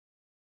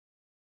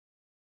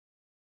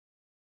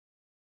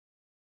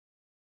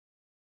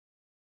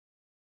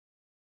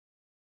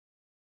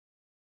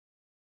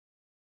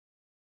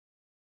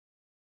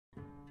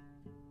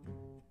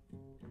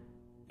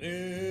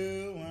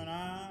Well, when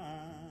I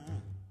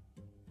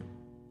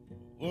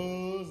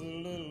was a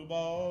little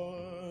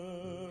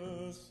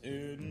boy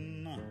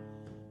sitting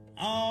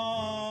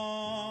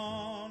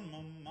on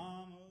my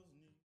mama's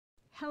knee.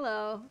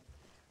 Hello,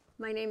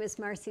 my name is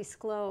Marcy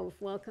Sklove.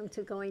 Welcome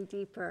to Going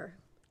Deeper.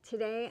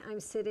 Today I'm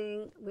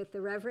sitting with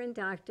the Reverend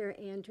Dr.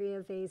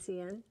 Andrea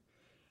Vazian.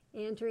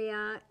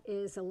 Andrea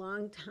is a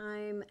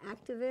longtime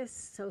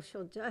activist,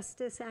 social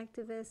justice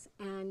activist,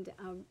 and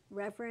a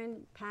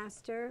reverend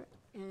pastor,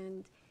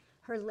 and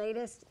her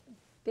latest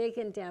big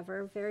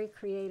endeavor, very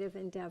creative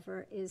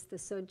endeavor, is the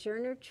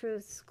Sojourner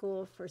Truth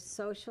School for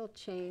Social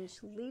Change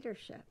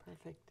Leadership.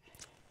 Perfect.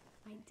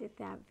 I did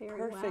that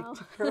very well.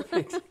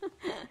 Perfect.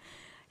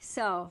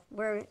 So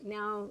we're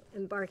now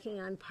embarking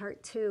on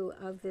part 2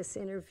 of this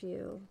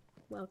interview.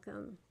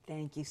 Welcome.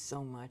 Thank you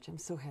so much. I'm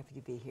so happy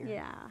to be here.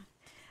 Yeah.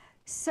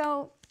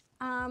 So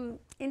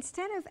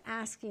instead of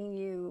asking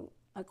you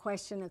a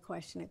question,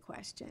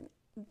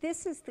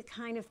 this is the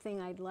kind of thing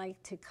I'd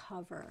like to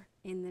cover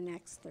in the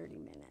next 30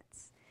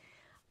 minutes.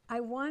 I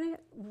want to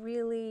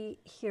really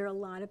hear a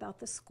lot about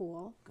the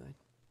school. Good.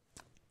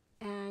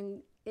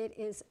 And it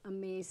is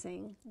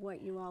amazing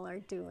what you all are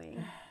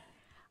doing.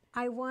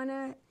 I want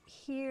to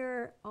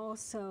hear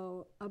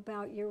also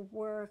about your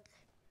work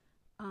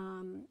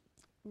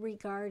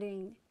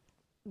regarding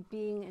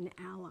being an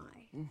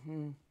ally.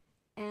 Mm-hmm.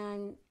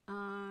 And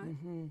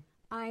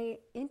I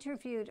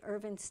interviewed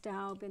Irvin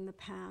Staub in the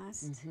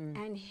past,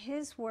 and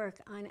his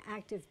work on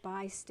active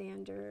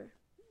bystandership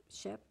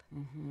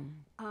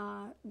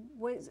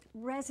was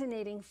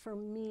resonating for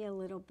me a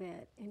little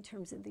bit in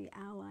terms of the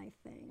ally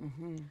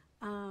thing.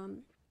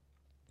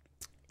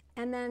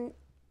 And then,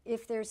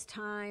 if there's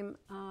time,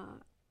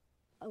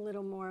 a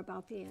little more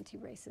about the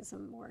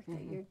anti-racism work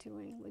that you're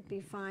doing would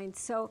be fine.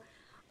 So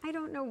I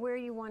don't know where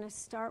you want to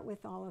start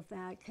with all of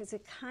that, because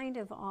it kind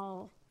of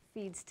all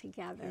feeds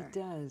together. It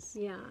does.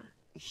 Yeah.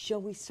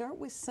 Shall we start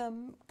with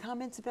some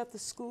comments about the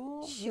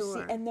school?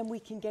 Sure. And then we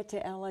can get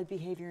to allied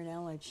behavior and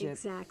allyship.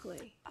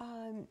 Exactly.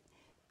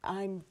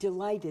 I'm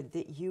delighted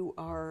that you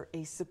are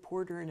a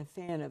supporter and a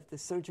fan of the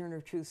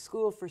Sojourner Truth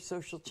School for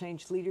Social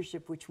Change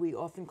Leadership, which we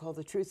often call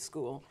the Truth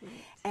School. Right.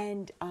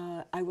 And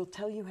I will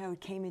tell you how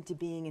it came into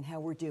being and how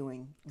we're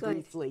doing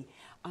briefly.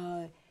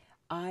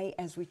 I,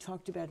 as we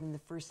talked about in the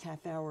first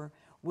half hour,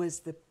 was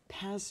the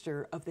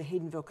pastor of the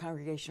Haydenville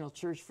Congregational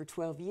Church for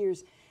 12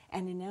 years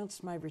and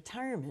announced my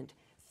retirement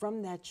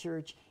from that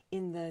church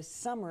in the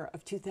summer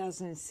of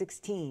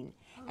 2016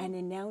 and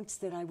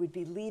announced that I would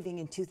be leaving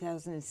in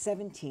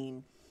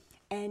 2017.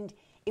 And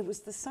it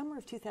was the summer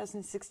of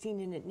 2016,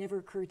 and it never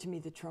occurred to me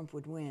that Trump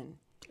would win.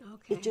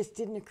 Okay. It just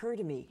didn't occur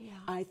to me. Yeah.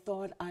 I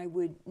thought I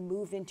would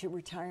move into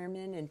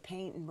retirement and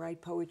paint and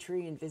write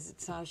poetry and visit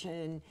Sasha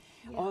in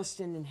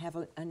Austin and have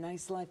a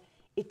nice life.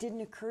 It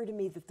didn't occur to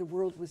me that the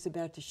world was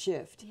about to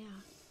shift. Yeah.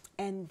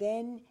 And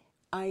then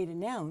I had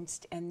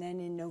announced, and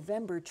then in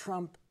November,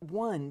 Trump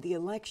won the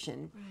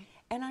election. Right.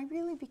 And I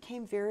really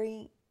became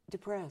very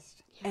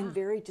depressed and Yeah.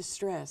 very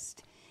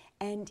distressed.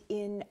 And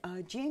in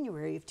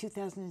January of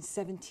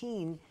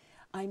 2017,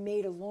 I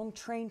made a long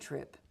train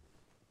trip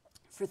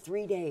for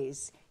 3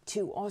 days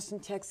to Austin,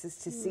 Texas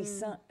to see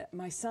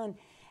my son.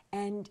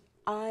 And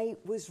I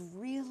was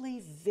really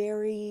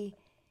very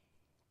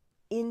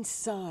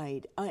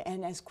inside,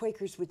 and as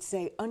Quakers would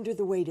say, under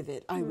the weight of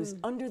it. I was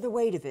under the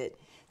weight of it.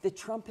 That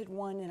Trump had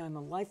won, and I'm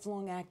a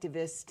lifelong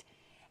activist.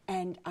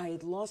 And I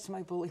had lost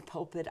my bully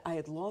pulpit. I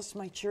had lost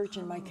my church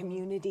and my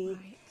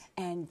community,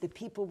 and the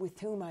people with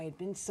whom I had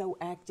been so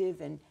active.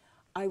 And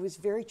I was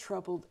very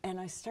troubled. And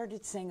I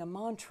started saying a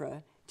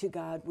mantra to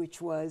God,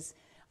 which was,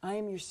 I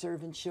am your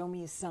servant. Show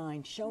me a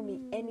sign. Show me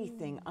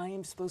anything I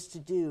am supposed to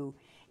do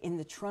in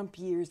the Trump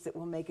years that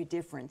will make a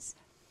difference.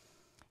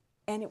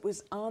 And it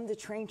was on the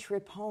train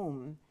trip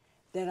home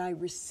that I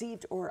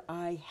received, or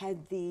I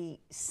had the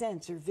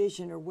sense or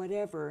vision or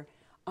whatever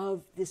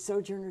of the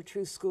Sojourner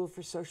Truth School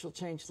for Social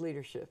Change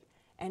Leadership.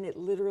 And it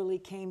literally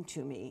came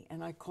to me.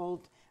 And I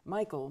called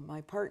Michael,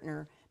 my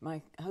partner,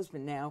 my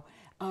husband now,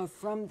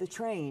 from the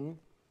train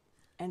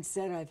and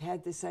said, I've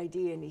had this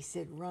idea. And he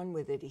said, run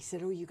with it. He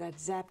said, oh, you got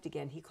zapped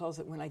again. He calls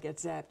it when I get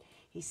zapped.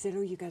 He said,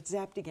 oh, you got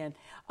zapped again.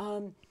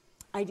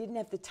 I didn't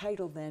have the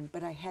title then,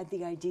 but I had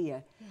the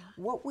idea. Yeah.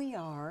 What we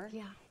are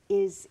Yeah.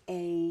 is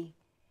a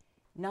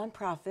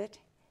nonprofit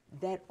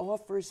that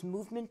offers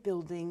movement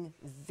building,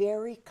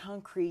 very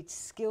concrete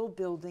skill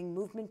building,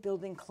 movement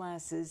building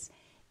classes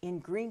in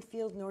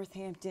Greenfield,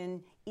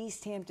 Northampton,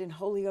 East Hampton,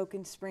 Holyoke,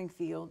 and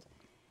Springfield.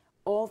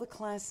 All the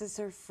classes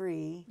are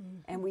free,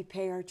 and we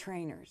pay our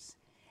trainers.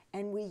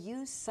 And we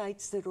use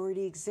sites that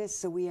already exist,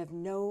 so we have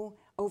no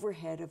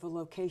overhead of a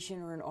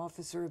location or an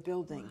office or a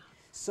building. Wow.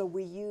 So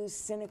we use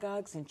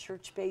synagogues and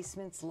church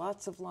basements,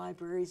 lots of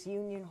libraries,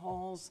 union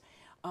halls,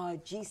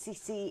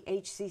 GCC,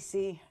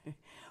 HCC.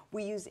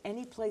 We use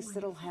any place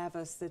that'll have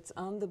us that's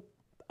on the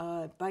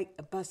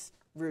bus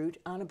route,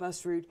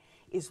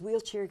 is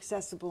wheelchair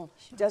accessible,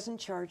 doesn't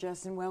charge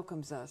us, and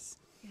welcomes us.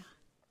 Yeah.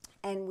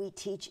 And we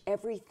teach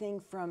everything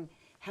from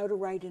how to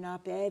write an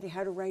op-ed,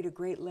 how to write a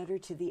great letter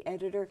to the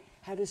editor,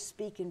 how to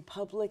speak in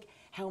public,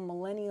 how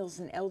millennials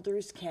and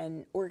elders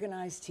can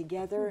organize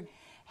together,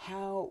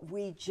 how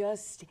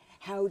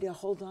to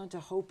hold on to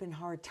hope in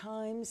hard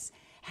times,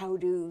 how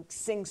to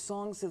sing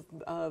songs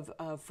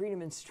of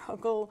freedom and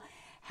struggle,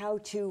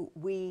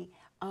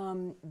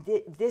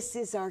 this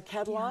is our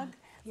catalog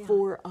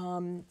for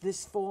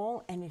this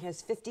fall, and it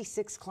has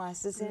 56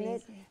 classes in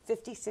it,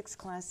 56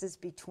 classes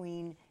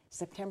between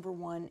September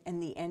 1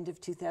 and the end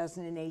of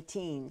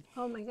 2018.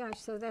 Oh my gosh,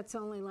 so that's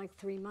only like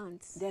 3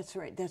 months. That's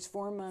right. That's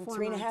 4 months, 4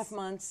 3.5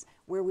 months,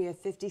 where we have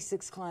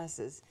 56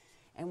 classes.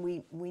 And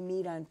we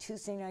meet on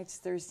Tuesday nights,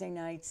 Thursday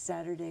nights,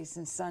 Saturdays,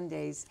 and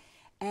Sundays.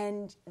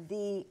 And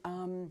the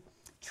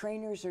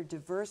trainers are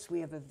diverse. We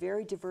have a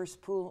very diverse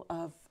pool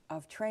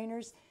of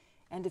trainers,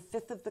 and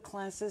 1/5 of the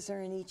classes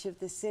are in each of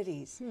the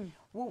cities.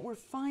 What we're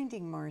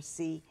finding,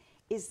 Marcy,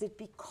 is that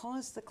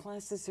because the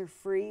classes are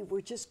free,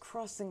 we're just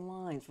crossing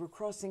lines. We're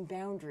crossing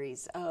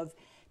boundaries of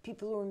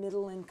people who are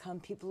middle income,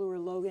 people who are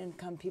low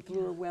income, people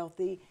who are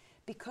wealthy.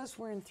 Because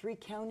we're in 3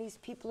 counties,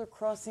 people are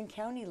crossing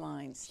county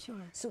lines.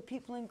 Sure. So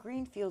people in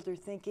Greenfield are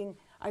thinking,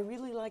 I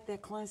really like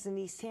that class in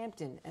East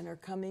Hampton, and are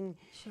coming.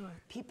 Sure.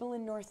 People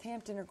in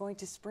Northampton are going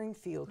to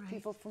Springfield. Right.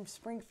 People from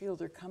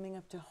Springfield are coming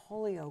up to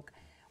Holyoke.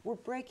 We're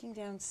breaking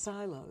down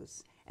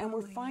silos, and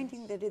we're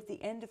finding that at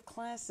the end of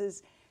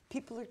classes,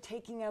 people are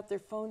taking out their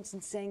phones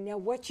and saying, now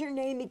what's your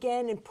name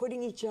again, and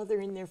putting each other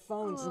in their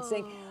phones and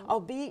saying, I'll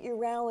be at your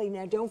rally,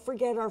 now don't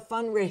forget our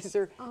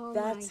fundraiser.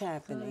 That's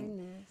happening.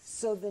 Goodness.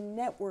 So the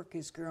network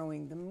is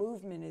growing, the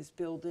movement is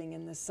building,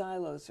 and the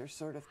silos are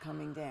sort of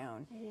coming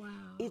down. Wow.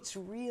 It's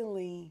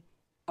really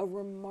a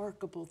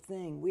remarkable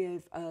thing. We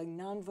have a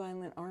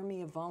nonviolent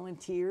army of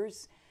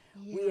volunteers.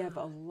 We have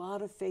a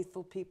lot of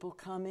faithful people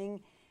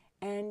coming,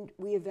 and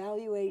we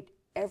evaluate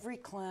every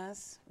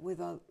class with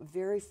a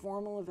very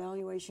formal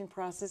evaluation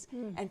process,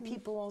 and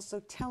people also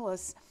tell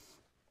us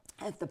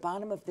at the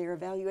bottom of their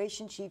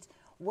evaluation sheets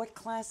what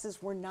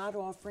classes we're not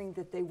offering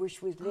that they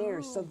wish was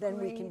there, so then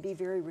we can be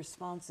very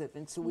responsive.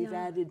 And so we've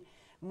added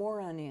more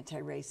on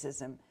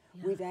anti-racism.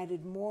 We've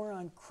added more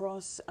on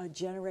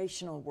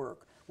cross-generational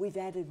work. We've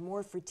added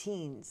more for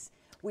teens.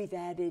 We've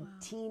added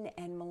teen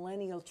and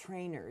millennial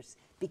trainers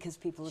because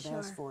people have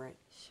asked for it.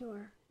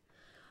 Sure.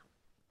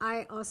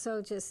 I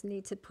also just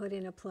need to put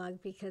in a plug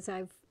because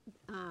I've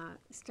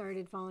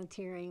started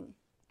volunteering.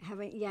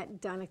 Haven't yet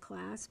done a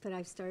class, but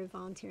I've started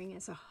volunteering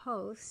as a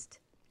host.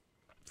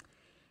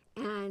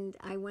 And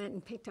I went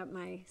and picked up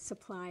my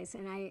supplies,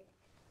 and I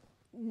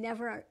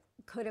never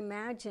could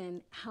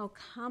imagine how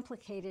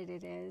complicated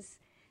it is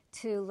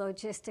to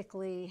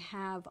logistically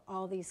have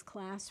all these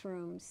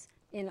classrooms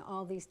in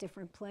all these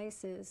different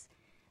places.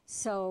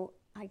 So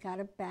I got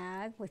a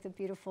bag with a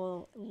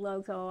beautiful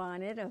logo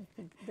on it of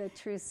the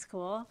Truth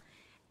School,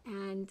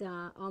 and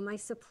all my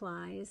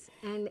supplies.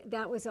 And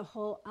that was a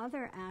whole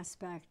other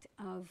aspect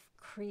of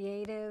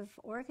creative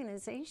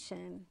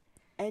organization.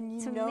 And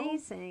it's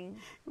amazing.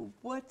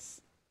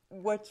 What's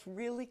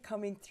really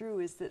coming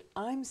through is that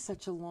I'm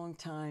such a long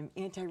time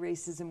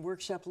anti-racism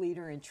workshop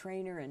leader and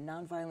trainer and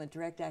nonviolent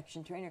direct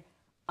action trainer.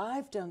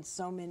 I've done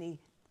so many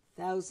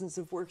thousands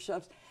of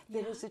workshops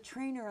that as a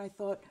trainer I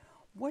thought,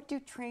 what do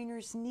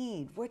trainers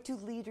need? What do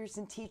leaders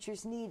and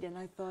teachers need? And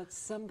I thought,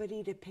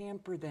 somebody to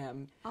pamper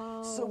them.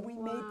 So we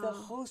made the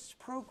host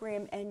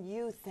program, and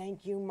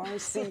thank you,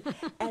 Marcy,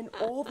 and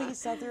all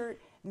these other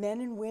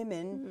men and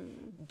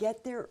women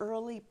get there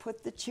early,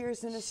 put the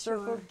chairs in a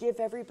circle,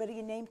 give everybody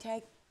a name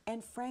tag,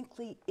 and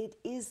frankly, it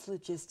is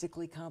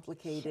logistically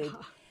complicated.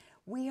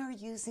 We are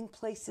using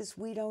places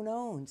we don't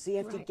own, so you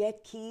have to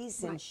get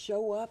keys and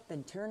show up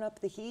and turn up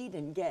the heat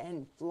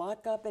and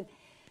lock up, and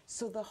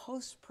so the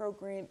host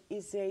program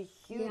is a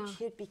huge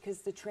hit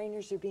because the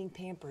trainers are being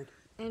pampered.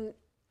 And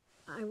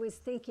I was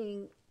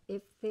thinking,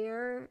 if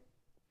there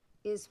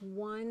is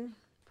one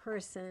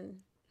person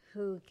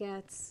who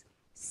gets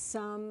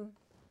some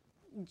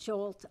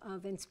jolt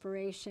of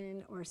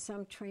inspiration or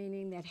some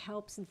training that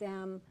helps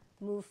them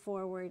move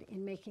forward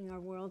in making our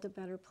world a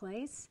better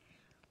place,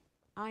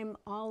 I'm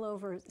all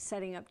over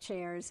setting up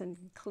chairs and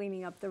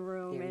cleaning up the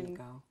room and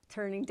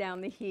turning down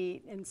the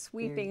heat and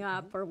sweeping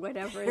up or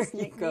whatever is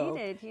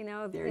needed. You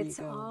know, it's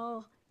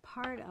all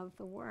part of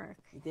the work.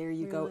 There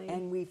you go.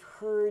 And we've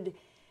heard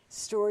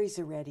stories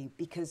already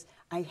because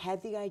I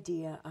had the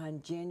idea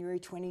on January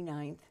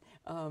 29th,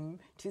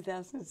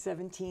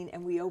 2017,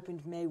 and we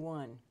opened May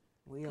 1.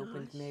 We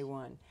opened May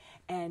 1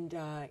 and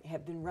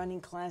have been running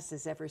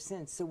classes ever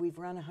since. So we've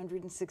run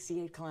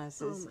 168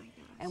 classes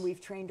and we've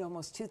trained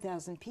almost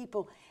 2,000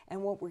 people.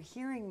 And what we're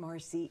hearing,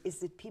 Marcy, is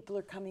that people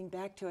are coming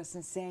back to us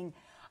and saying,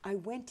 I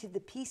went to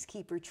the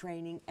Peacekeeper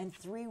training and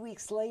 3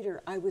 weeks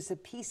later I was a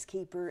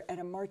peacekeeper at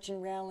a march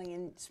and rally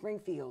in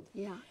Springfield.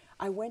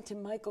 I went to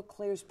Michael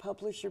Clare's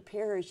publisher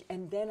Parrish,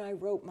 and then I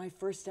wrote my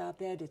first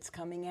op-ed. It's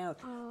coming out.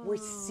 We're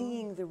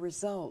seeing the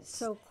results.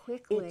 So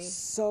quickly. It's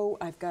so,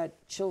 I've got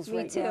chills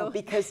right now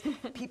because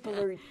people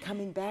are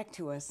coming back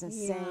to us and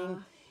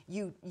saying,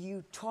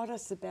 you taught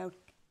us about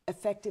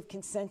effective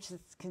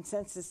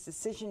consensus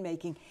decision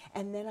making,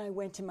 and then I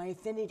went to my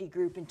affinity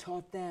group and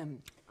taught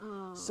them.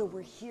 So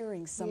we're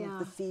hearing some of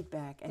the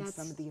feedback and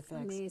some of the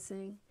effects.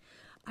 Amazing.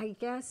 I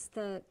guess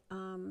that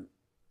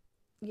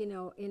you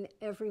know, in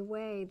every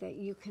way that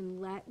you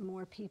can let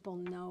more people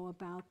know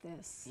about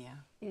this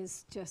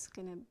is just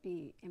going to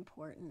be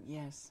important.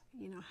 Yes.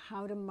 You know,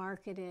 how to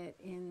market it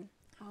in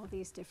all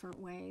these different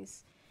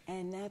ways.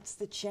 And that's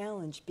the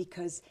challenge,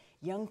 because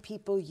young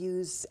people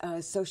use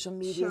social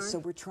media, so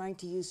we're trying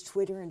to use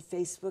Twitter and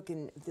Facebook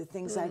and the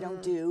things I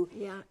don't do.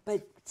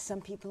 But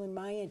some people in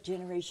my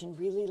generation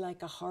really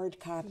like a hard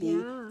copy.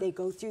 They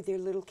go through their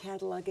little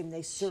catalog and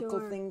they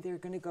circle thing they're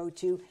going to go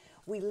to.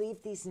 We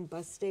leave these in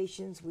bus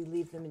stations, we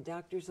leave them in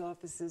doctors'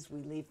 offices,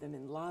 we leave them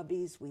in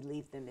lobbies, we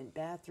leave them in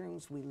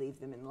bathrooms, we leave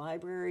them in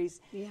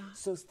libraries.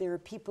 So there are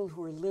people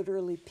who are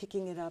literally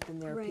picking it up,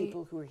 and there are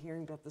people who are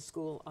hearing about the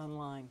school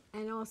online.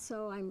 And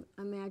also I'm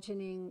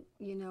imagining,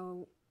 you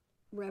know,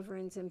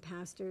 reverends and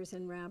pastors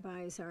and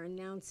rabbis are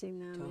announcing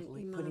them.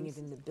 Totally, and putting it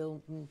in the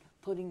bulletin,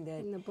 putting that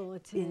in the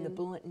bulletin, in the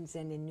bulletins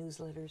and in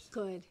newsletters.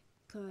 Good,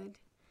 good.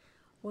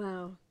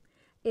 Wow,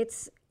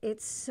 it's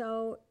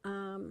so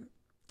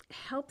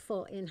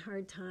helpful in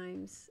hard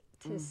times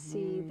to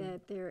see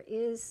that there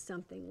is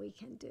something we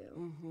can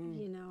do.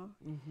 You know.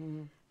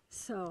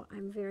 So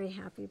I'm very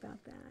happy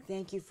about that.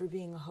 Thank you for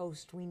being a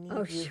host. We need you.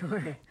 Oh,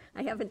 sure.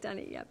 I haven't done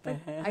it yet, but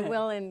I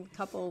will in a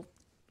couple,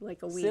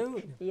 like a week.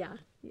 Soon. Yeah.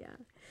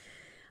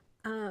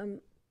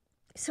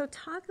 So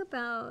talk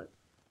about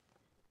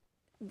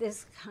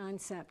this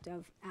concept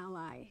of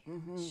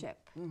allyship,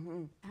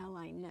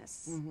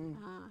 alliedness,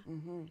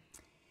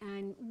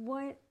 and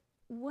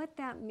what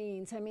that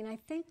means. I mean, I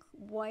think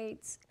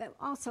whites,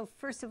 also,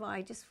 first of all,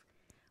 I just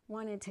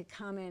wanted to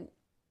comment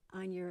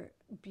on your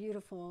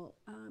beautiful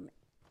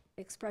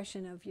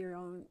expression of your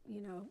own,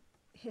 you know,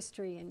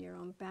 history and your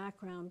own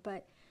background.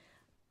 But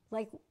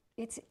like,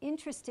 it's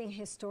interesting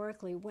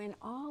historically when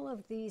all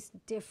of these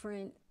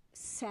different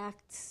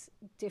sects,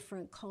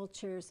 different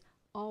cultures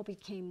all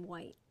became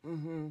white.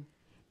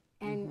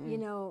 And, you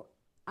know,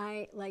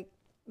 I like,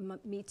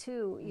 me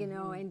too, you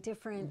know, in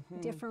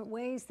different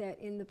ways that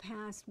in the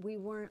past we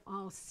weren't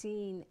all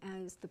seen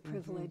as the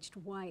privileged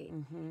white.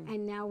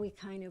 And now we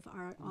kind of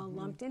are all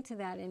lumped into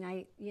that,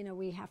 and you know,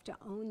 we have to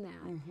own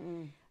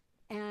that.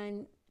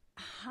 And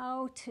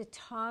how to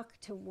talk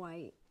to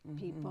white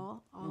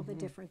people, all the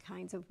different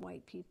kinds of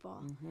white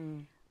people,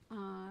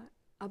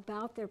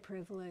 about their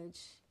privilege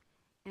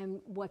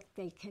and what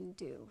they can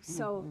do.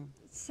 So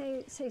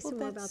say some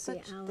more about the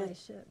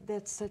allyship.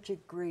 That's such a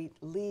great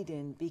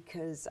lead-in,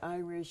 because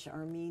Irish,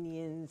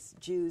 Armenians,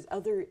 Jews,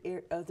 other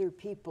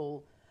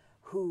people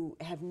who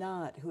have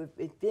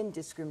been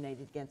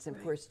discriminated against, and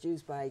of course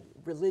Jews by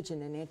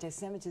religion and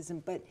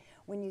anti-Semitism, but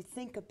when you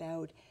think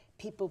about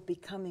people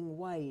becoming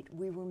white,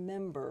 we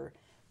remember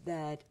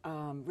that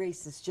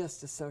race is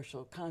just a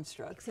social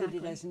construct, that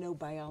it has no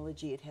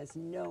biology, it has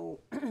no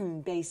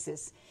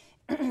basis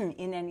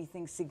in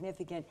anything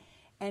significant,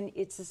 and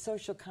it's a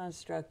social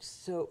construct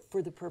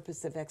for the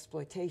purpose of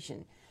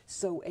exploitation.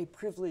 So a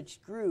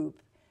privileged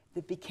group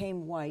that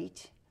became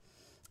white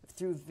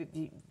through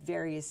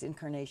various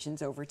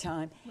incarnations over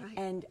time,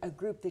 and a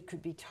group that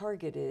could be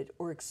targeted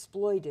or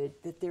exploited,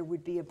 that there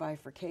would be a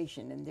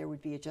bifurcation and there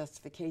would be a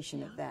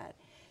justification of that,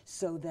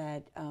 so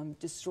that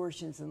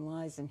distortions and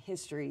lies and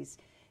history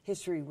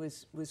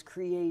was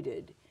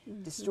created,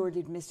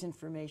 distorted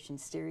misinformation,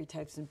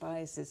 stereotypes and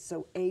biases,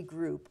 so a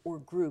group or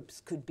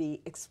groups could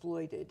be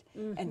exploited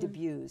and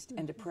abused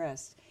and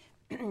oppressed.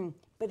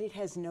 But it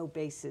has no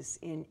basis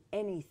in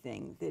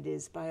anything that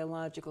is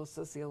biological,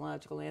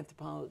 sociological,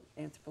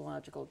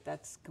 anthropological.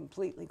 That's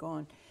completely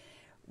gone.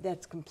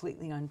 That's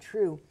completely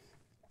untrue.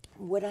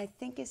 What I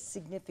think is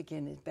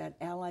significant about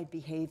allied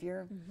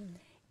behavior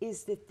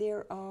is that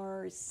there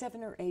are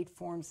 7 or 8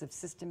 forms of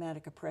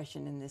systematic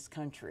oppression in this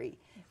country,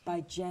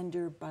 by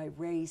gender, by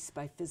race,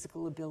 by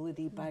physical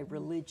ability, by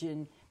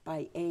religion,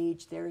 by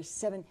age. There are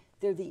 7.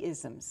 They're the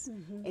isms: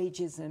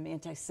 ageism,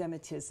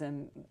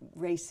 anti-Semitism,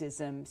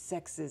 racism,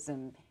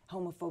 sexism,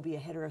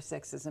 homophobia,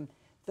 heterosexism.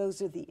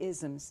 Those are the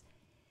isms.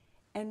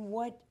 And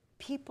what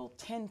people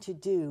tend to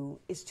do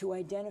is to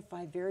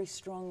identify very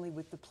strongly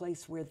with the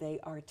place where they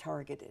are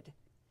targeted,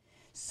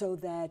 so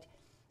that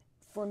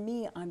for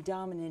me, I'm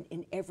dominant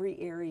in every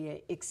area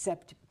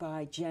except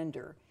by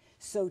gender.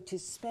 So to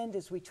spend,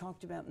 as we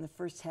talked about in the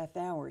first half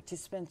hour, to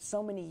spend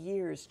so many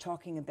years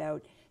talking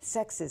about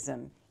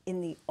sexism in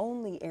the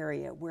only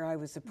area where I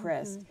was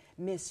oppressed,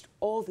 missed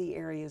all the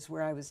areas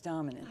where I was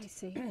dominant. I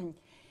see.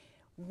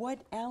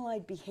 What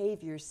allied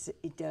behavior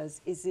it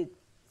does is it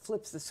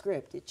flips the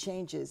script, it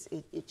changes,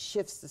 it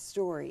shifts the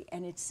story,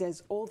 and it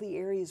says all the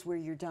areas where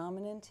you're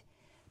dominant,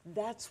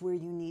 that's where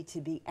you need to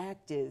be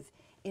active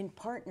in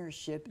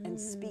partnership and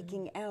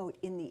speaking out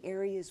in the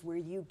areas where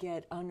you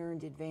get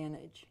unearned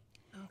advantage.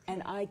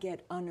 And I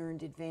get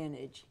unearned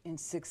advantage in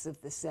 6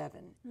 of the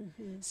 7.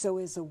 So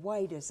as a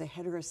white, as a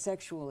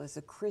heterosexual, as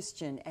a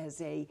Christian,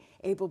 as a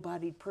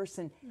able-bodied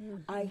person,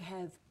 I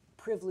have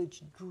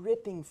privilege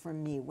dripping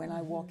from me when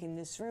I walk in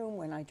this room,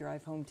 when I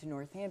drive home to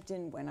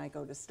Northampton, when I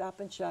go to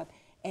Stop and Shop,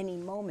 any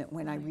moment,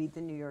 when I read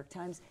the New York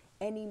Times,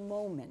 any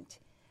moment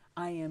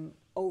I am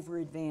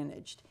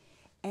over-advantaged.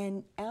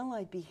 And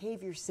allied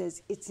behavior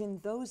says it's in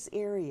those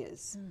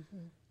areas,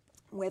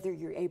 whether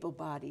you're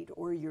able-bodied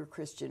or you're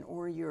Christian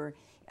or you're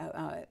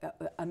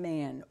a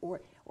man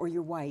or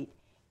you're white,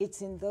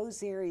 it's in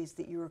those areas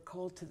that you are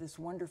called to this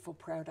wonderful,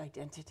 proud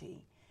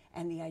identity.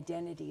 And the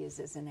identity is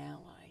as an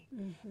ally.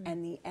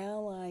 And the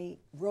ally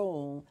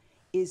role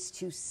is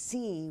to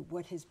see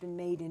what has been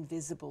made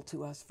invisible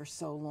to us for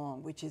so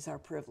long, which is our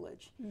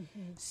privilege.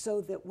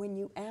 So that when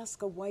you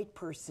ask a white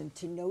person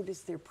to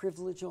notice their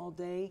privilege all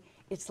day,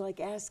 it's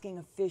like asking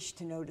a fish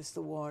to notice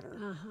the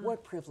water.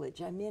 What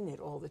privilege? I'm in it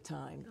all the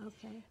time.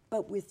 Okay.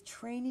 But with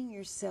training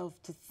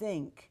yourself to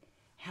think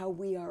how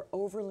we are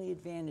overly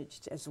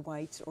advantaged as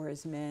whites or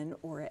as men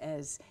or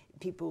as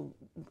people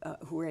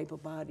who are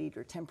able-bodied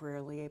or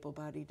temporarily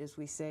able-bodied, as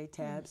we say,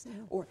 tabs,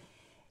 or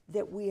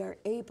that we are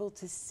able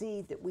to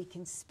see that we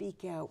can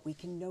speak out, we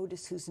can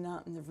notice who's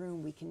not in the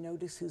room, we can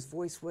notice whose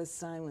voice was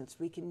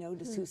silenced, we can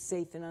notice who's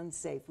safe and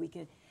unsafe,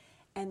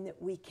 and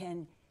that we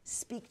can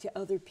speak to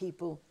other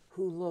people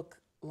who look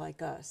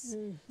like us.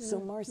 So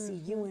Marcy,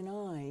 you and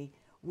I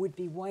would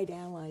be white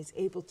allies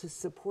able to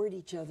support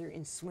each other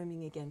in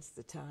swimming against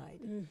the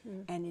tide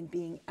and in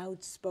being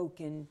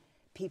outspoken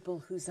people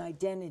whose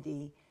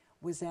identity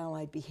was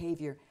allied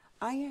behavior.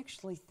 I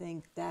actually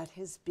think that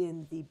has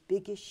been the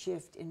biggest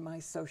shift in my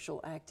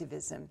social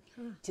activism,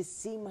 to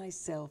see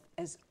myself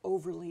as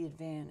overly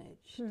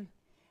advantaged,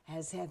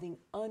 as having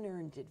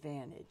unearned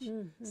advantage.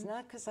 It's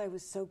not because I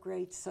was so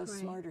great, so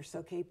smart, or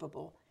so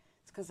capable.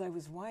 It's because I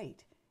was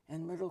white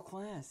and middle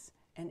class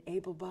and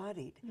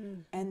able-bodied,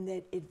 and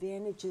that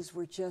advantages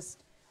were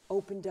just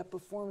opened up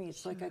before me.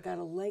 It's like I got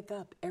a leg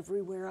up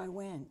everywhere I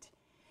went.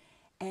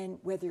 And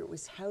whether it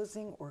was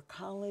housing or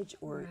college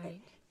or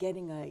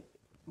getting a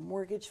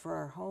mortgage for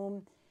our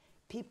home,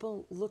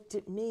 people looked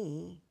at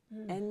me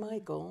and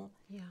Michael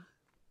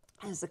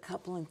as a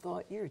couple and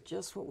thought, you're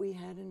just what we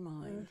had in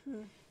mind.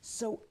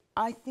 So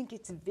I think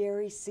it's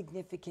very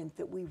significant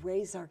that we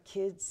raise our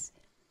kids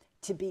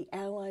to be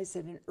allies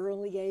at an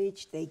early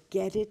age. They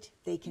get it,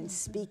 they can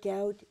speak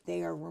out,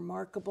 they are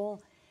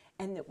remarkable,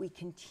 and that we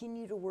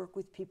continue to work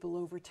with people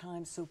over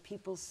time so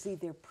people see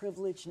their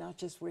privilege, not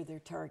just where they're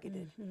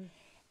targeted.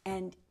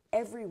 And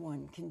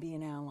everyone can be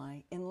an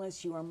ally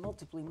unless you are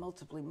multiply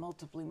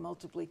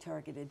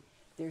targeted.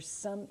 There's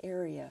some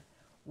area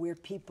where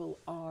people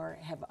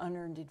have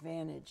unearned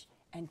advantage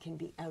and can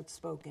be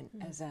outspoken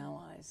as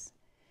allies.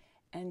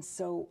 And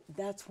so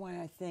that's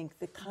why I think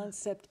the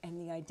concept and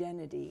the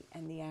identity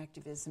and the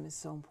activism is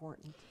so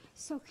important.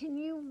 So can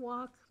you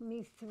walk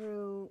me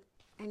through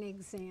an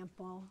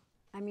example?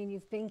 I mean,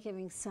 you've been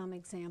giving some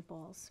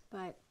examples,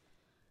 but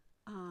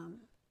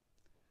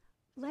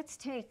let's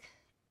take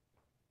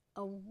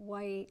a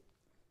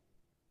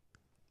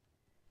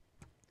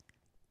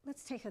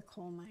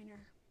coal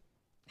miner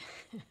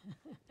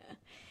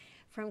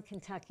from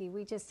Kentucky.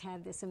 We just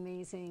had this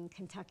amazing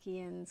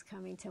Kentuckians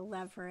coming to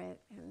Leverett,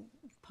 and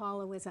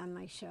Paula was on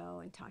my show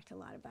and talked a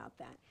lot about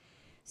that.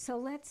 So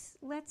let's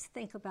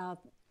think about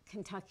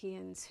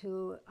Kentuckians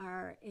who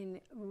are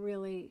in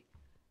really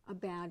a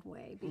bad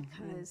way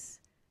because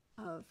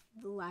of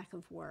the lack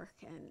of work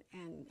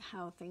and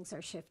how things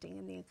are shifting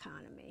in the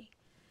economy.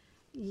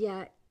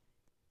 Yet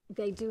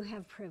they do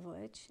have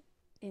privilege.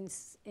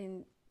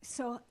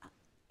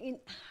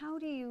 How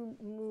do you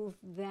move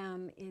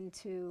them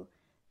into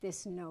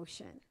this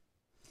notion?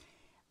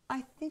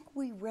 I think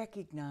we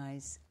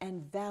recognize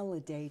and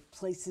validate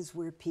places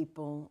where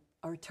people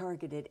are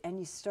targeted, and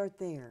you start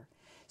there.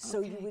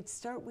 So you would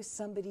start with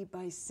somebody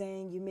by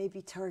saying you may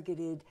be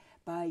targeted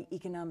by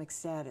economic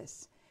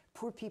status.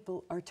 Poor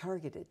people are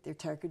targeted. They're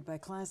targeted by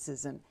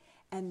classism,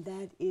 and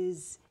that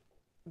is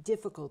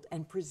difficult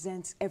and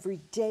presents every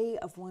day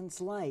of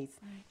one's life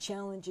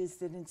challenges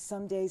that in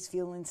some days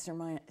feel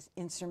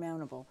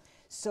insurmountable.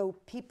 So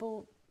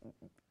people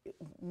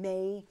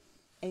may,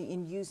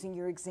 in using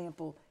your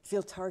example,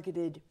 feel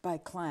targeted by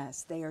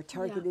class. They are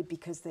targeted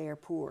because they are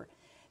poor.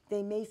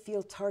 They may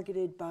feel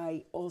targeted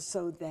by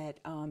also that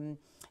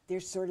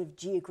there's sort of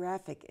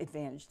geographic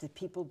advantage, that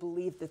people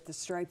believe that the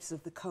stripes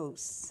of the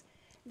coasts,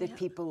 that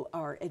people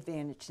are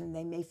advantaged, and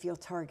they may feel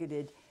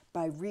targeted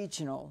by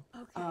regional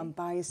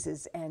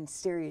biases and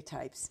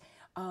stereotypes.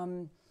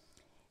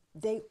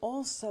 They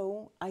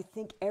also, I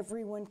think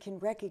everyone can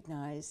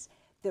recognize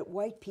that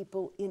white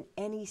people in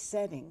any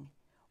setting,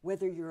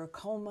 whether you're a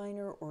coal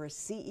miner or a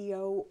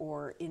CEO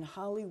or in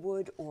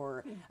Hollywood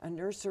or a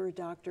nurse or a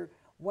doctor,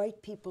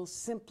 white people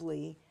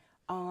simply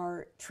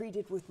are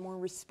treated with more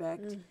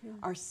respect,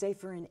 are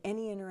safer in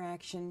any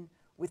interaction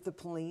with the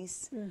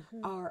police,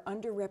 are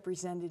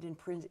underrepresented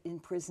in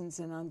prisons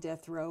and on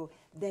death row,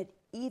 that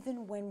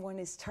even when one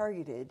is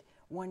targeted,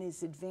 one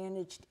is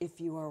advantaged if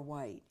you are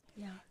white.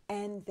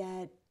 And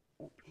that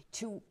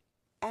to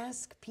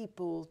ask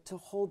people to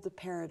hold the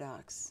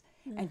paradox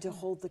and to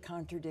hold the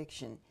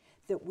contradiction,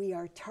 that we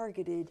are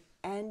targeted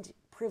and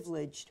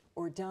privileged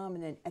or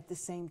dominant at the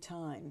same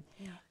time.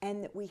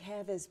 And that we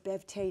have, as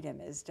Bev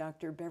Tatum, as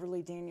Dr.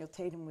 Beverly Daniel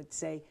Tatum would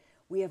say,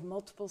 we have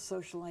multiple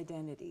social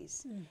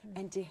identities.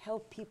 And to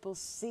help people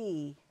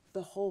see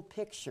the whole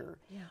picture,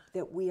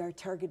 that we are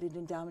targeted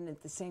and dominant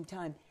at the same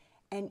time.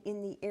 And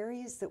in the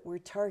areas that we're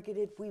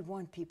targeted, we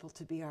want people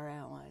to be our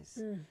allies.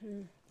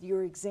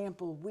 Your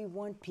example, we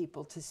want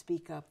people to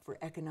speak up for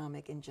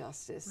economic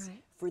injustice,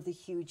 for the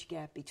huge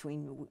gap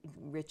between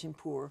rich and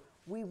poor.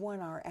 We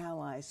want our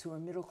allies who are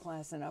middle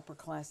class and upper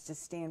class to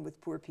stand with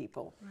poor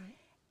people.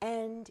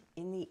 And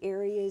in the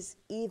areas,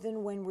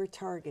 even when we're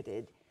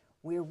targeted,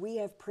 where we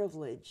have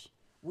privilege,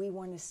 we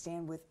want to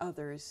stand with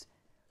others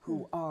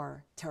who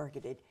are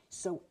targeted.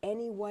 So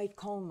any white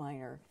coal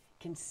miner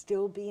can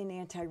still be an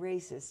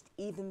anti-racist,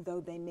 even though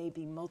they may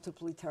be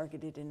multiply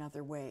targeted in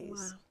other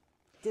ways.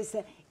 Does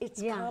that?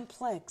 It's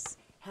complex.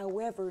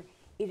 However,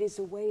 it is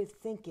a way of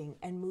thinking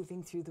and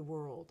moving through the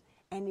world,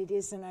 and it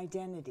is an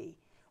identity.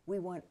 We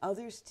want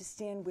others to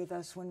stand with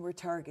us when we're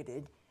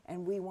targeted,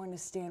 and we want to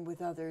stand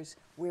with others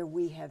where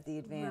we have the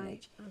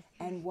advantage.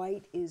 And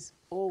white is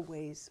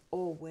always,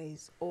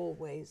 always,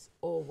 always,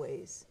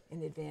 always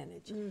an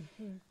advantage.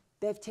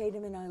 Bev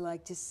Tatum and I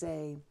like to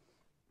say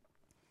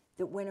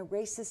that when a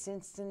racist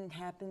incident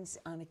happens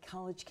on a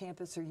college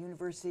campus or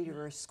university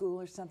or a school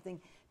or something,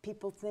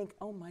 people think,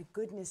 oh my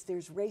goodness,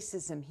 there's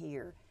racism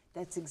here.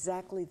 That's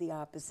exactly the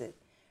opposite.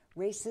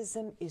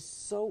 Racism is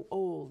so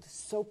old,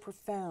 so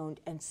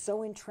profound, and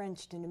so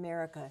entrenched in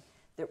America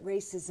that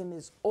racism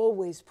is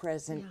always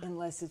present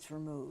unless it's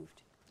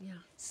removed.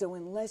 So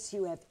unless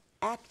you have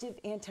active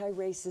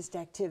anti-racist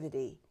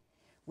activity,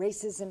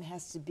 racism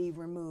has to be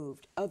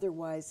removed.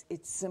 Otherwise,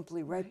 it's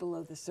simply right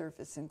below the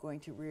surface and going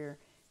to rear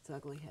its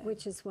ugly head.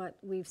 Which is what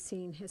we've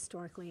seen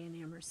historically in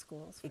Amherst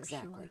schools, for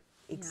sure.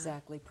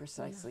 Exactly,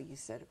 precisely. You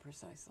said it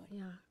precisely.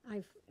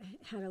 I've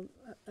had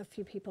a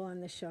few people on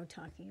the show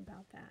talking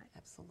about that.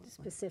 Absolutely.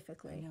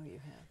 Specifically. I know you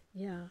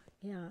have.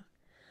 Yeah.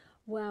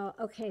 Well,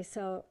 okay,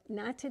 so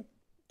not to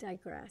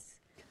digress,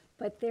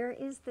 but there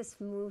is this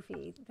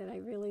movie that I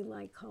really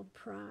like called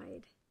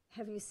Pride.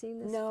 Have you seen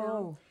this film?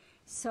 No.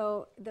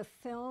 So the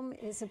film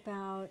is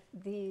about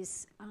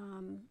these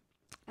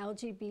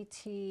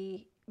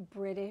LGBT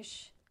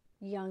British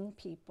young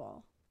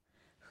people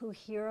who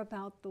hear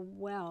about the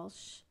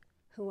Welsh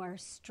who are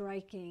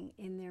striking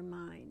in their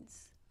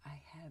mines. I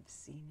have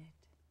seen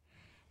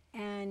it.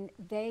 And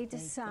they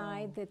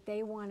decide that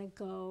they want to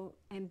go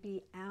and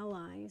be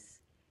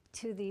allies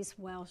to these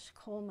Welsh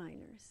coal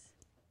miners.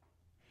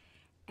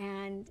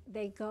 And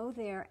they go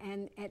there,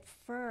 and at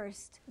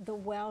first, the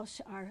Welsh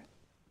are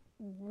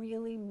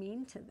really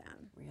mean to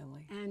them.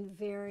 Really? And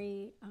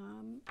very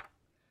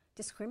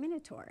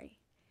discriminatory.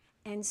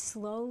 And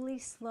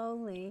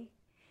slowly,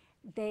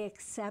 they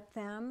accept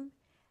them.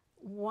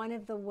 One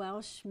of the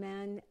Welsh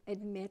men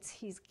admits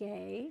he's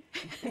gay.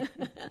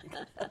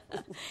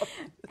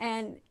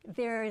 And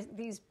there are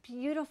these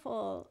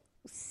beautiful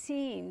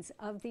scenes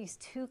of these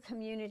two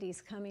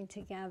communities coming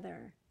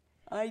together.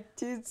 I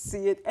did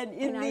see it. And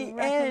in And I the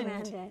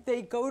recommend end, it.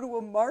 they go to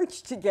a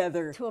march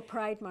together. To a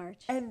pride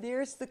march. And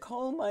there's the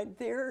coal mine,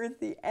 there are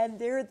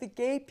the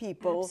gay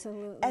people.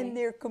 Absolutely. And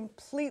they're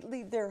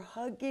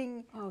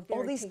hugging. Oh, they're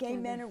all these gay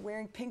together. men are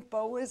wearing pink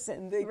boas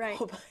and the Right.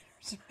 coal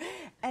miners.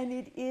 And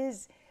it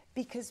is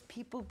because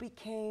people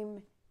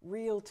became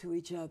real to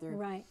each other.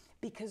 Right.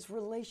 Because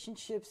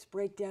relationships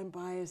break down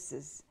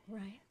biases.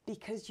 Right.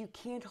 Because you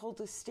can't hold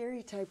a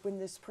stereotype when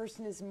this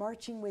person is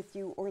marching with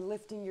you or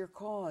lifting your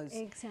cause.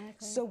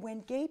 Exactly. So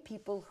when gay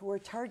people who are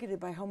targeted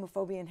by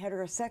homophobia and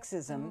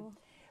heterosexism,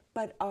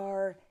 but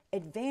are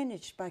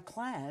advantaged by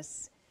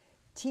class,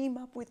 team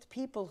up with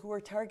people who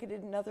are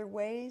targeted in other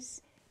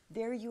ways,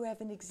 there you have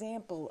an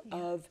example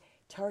of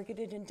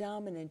targeted and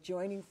dominant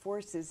joining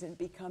forces and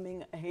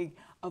becoming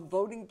a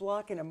voting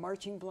bloc and a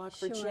marching bloc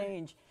for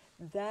change.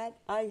 That,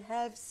 I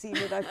have seen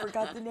it. I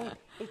forgot the name.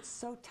 It's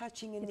so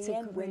touching in the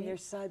end when they're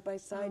side by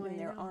side and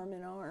they're arm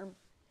in arm.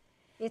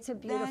 It's a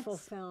beautiful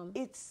film.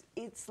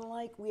 It's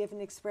like we have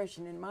an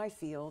expression in my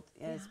field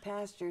as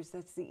pastors,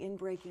 that's the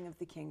inbreaking of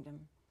the kingdom.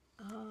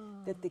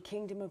 That the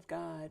kingdom of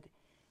God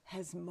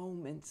has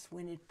moments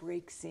when it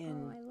breaks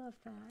in I love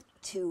that.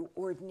 to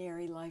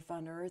ordinary life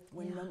on earth,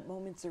 when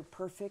moments are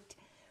perfect.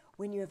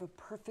 When you have a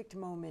perfect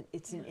moment,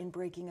 it's an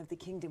inbreaking of the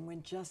kingdom.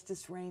 When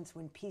justice reigns,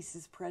 when peace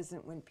is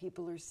present, when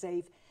people are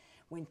safe,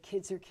 when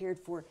kids are cared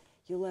for,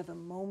 you'll have a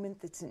moment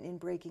that's an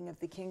inbreaking of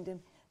the kingdom.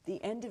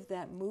 The end of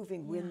that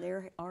moving, when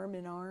they're arm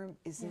in arm,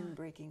 is an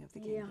inbreaking of the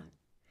kingdom.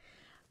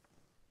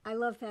 I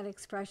love that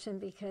expression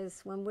because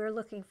when we're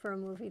looking for a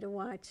movie to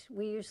watch,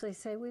 we usually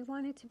say we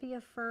want it to be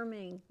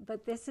affirming,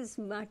 but this is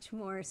much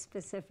more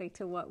specific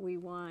to what we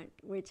want,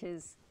 which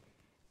is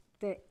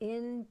the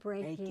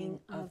inbreaking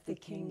of the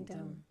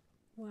kingdom.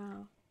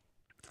 Wow.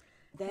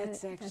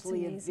 That's That's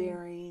actually a amazing.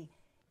 very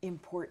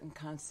important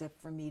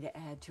concept for me to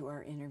add to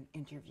our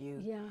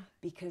interview. Yeah.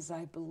 Because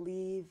I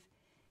believe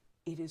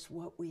it is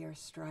what we are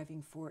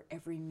striving for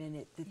every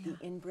minute, that the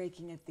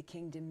inbreaking of the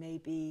kingdom may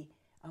be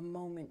a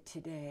moment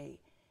today,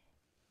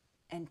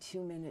 and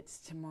 2 minutes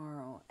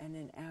tomorrow and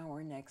an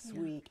hour next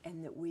week,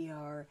 and that we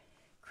are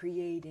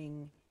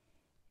creating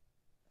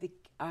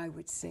I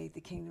would say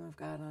the kingdom of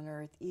God on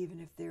earth,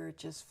 even if there are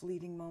just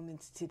fleeting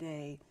moments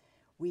today.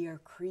 We are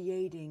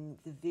creating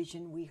the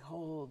vision we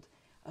hold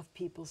of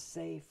people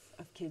safe,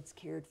 of kids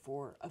cared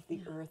for, of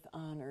the earth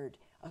honored,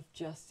 of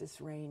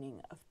justice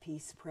reigning, of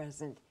peace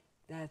present.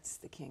 That's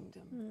the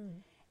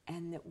kingdom.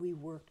 And that we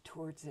work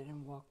towards it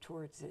and walk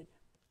towards it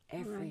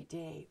every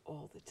day,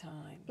 all the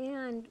time.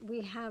 And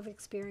we have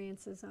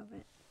experiences of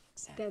it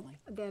Exactly.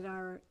 that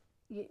are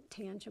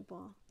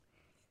tangible.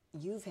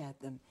 You've had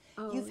them.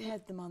 Oh, You've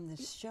had them on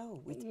this show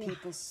with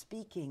people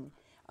speaking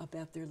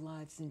about their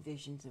lives and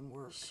visions and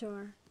work.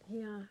 Sure.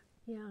 Yeah.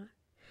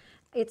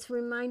 It's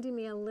reminding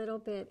me a little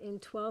bit in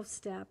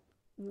 12-step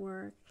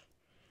work,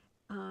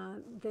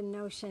 the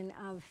notion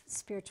of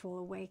spiritual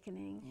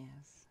awakening.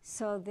 Yes.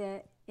 So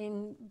the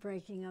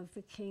inbreaking of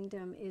the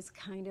kingdom is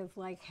kind of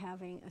like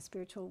having a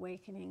spiritual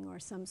awakening or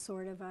some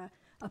sort of a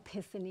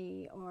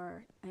epiphany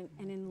or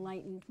an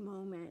enlightened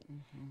moment.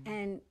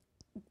 And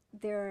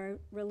there are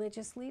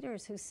religious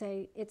leaders who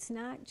say it's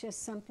not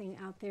just something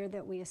out there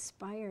that we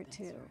aspire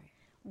to. Right.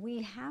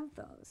 We have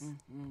those.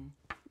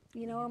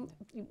 You know,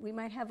 we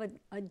might have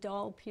a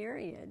dull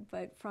period,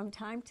 but from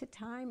time to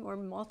time or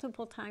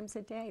multiple times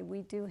a day,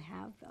 we do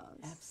have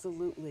those.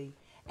 Absolutely.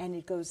 And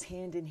it goes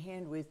hand in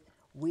hand with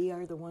we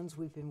are the ones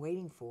we've been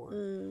waiting for.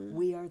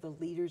 We are the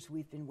leaders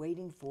we've been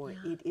waiting for.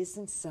 It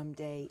isn't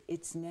someday,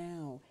 it's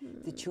now.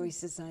 The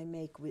choices I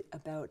make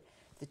about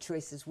the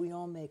choices we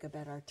all make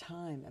about our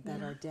time,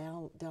 about our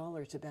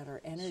dollars, about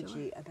our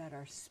energy, about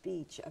our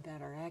speech,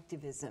 about our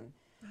activism.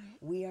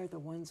 We are the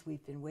ones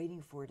we've been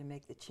waiting for to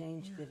make the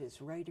change that is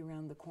right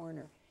around the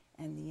corner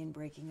and the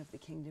inbreaking of the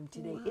kingdom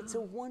today. It's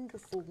a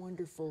wonderful,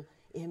 wonderful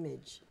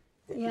image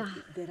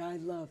that I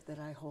love, that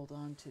I hold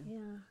on to.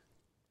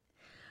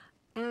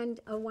 And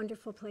a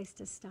wonderful place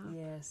to stop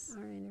Yes.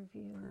 our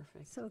interview.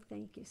 Perfect. So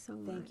thank you so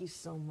much. Thank you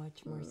so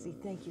much, Marcy.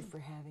 Thank you for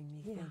having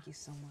me. Thank you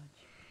so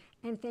much.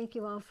 And thank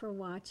you all for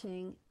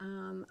watching.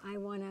 I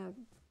want to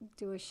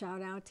do a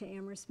shout out to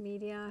Amherst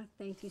Media.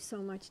 Thank you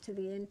so much to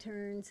the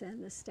interns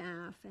and the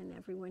staff and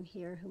everyone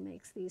here who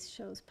makes these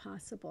shows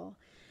possible.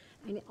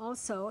 And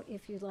also,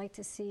 if you'd like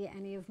to see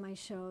any of my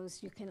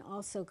shows, you can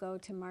also go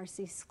to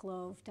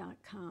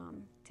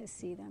marcysclove.com to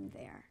see them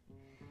there.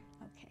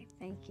 Okay,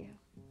 thank you.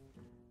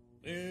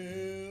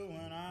 Well,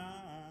 when I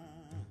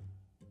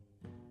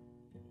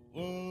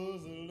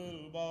was a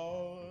little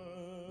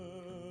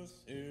boy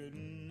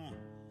sitting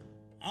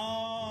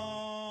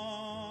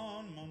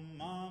on my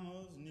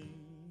mama's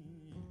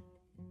knee,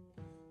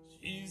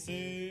 she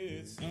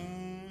said,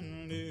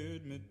 son,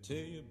 let me tell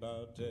you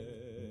about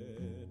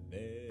that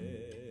bad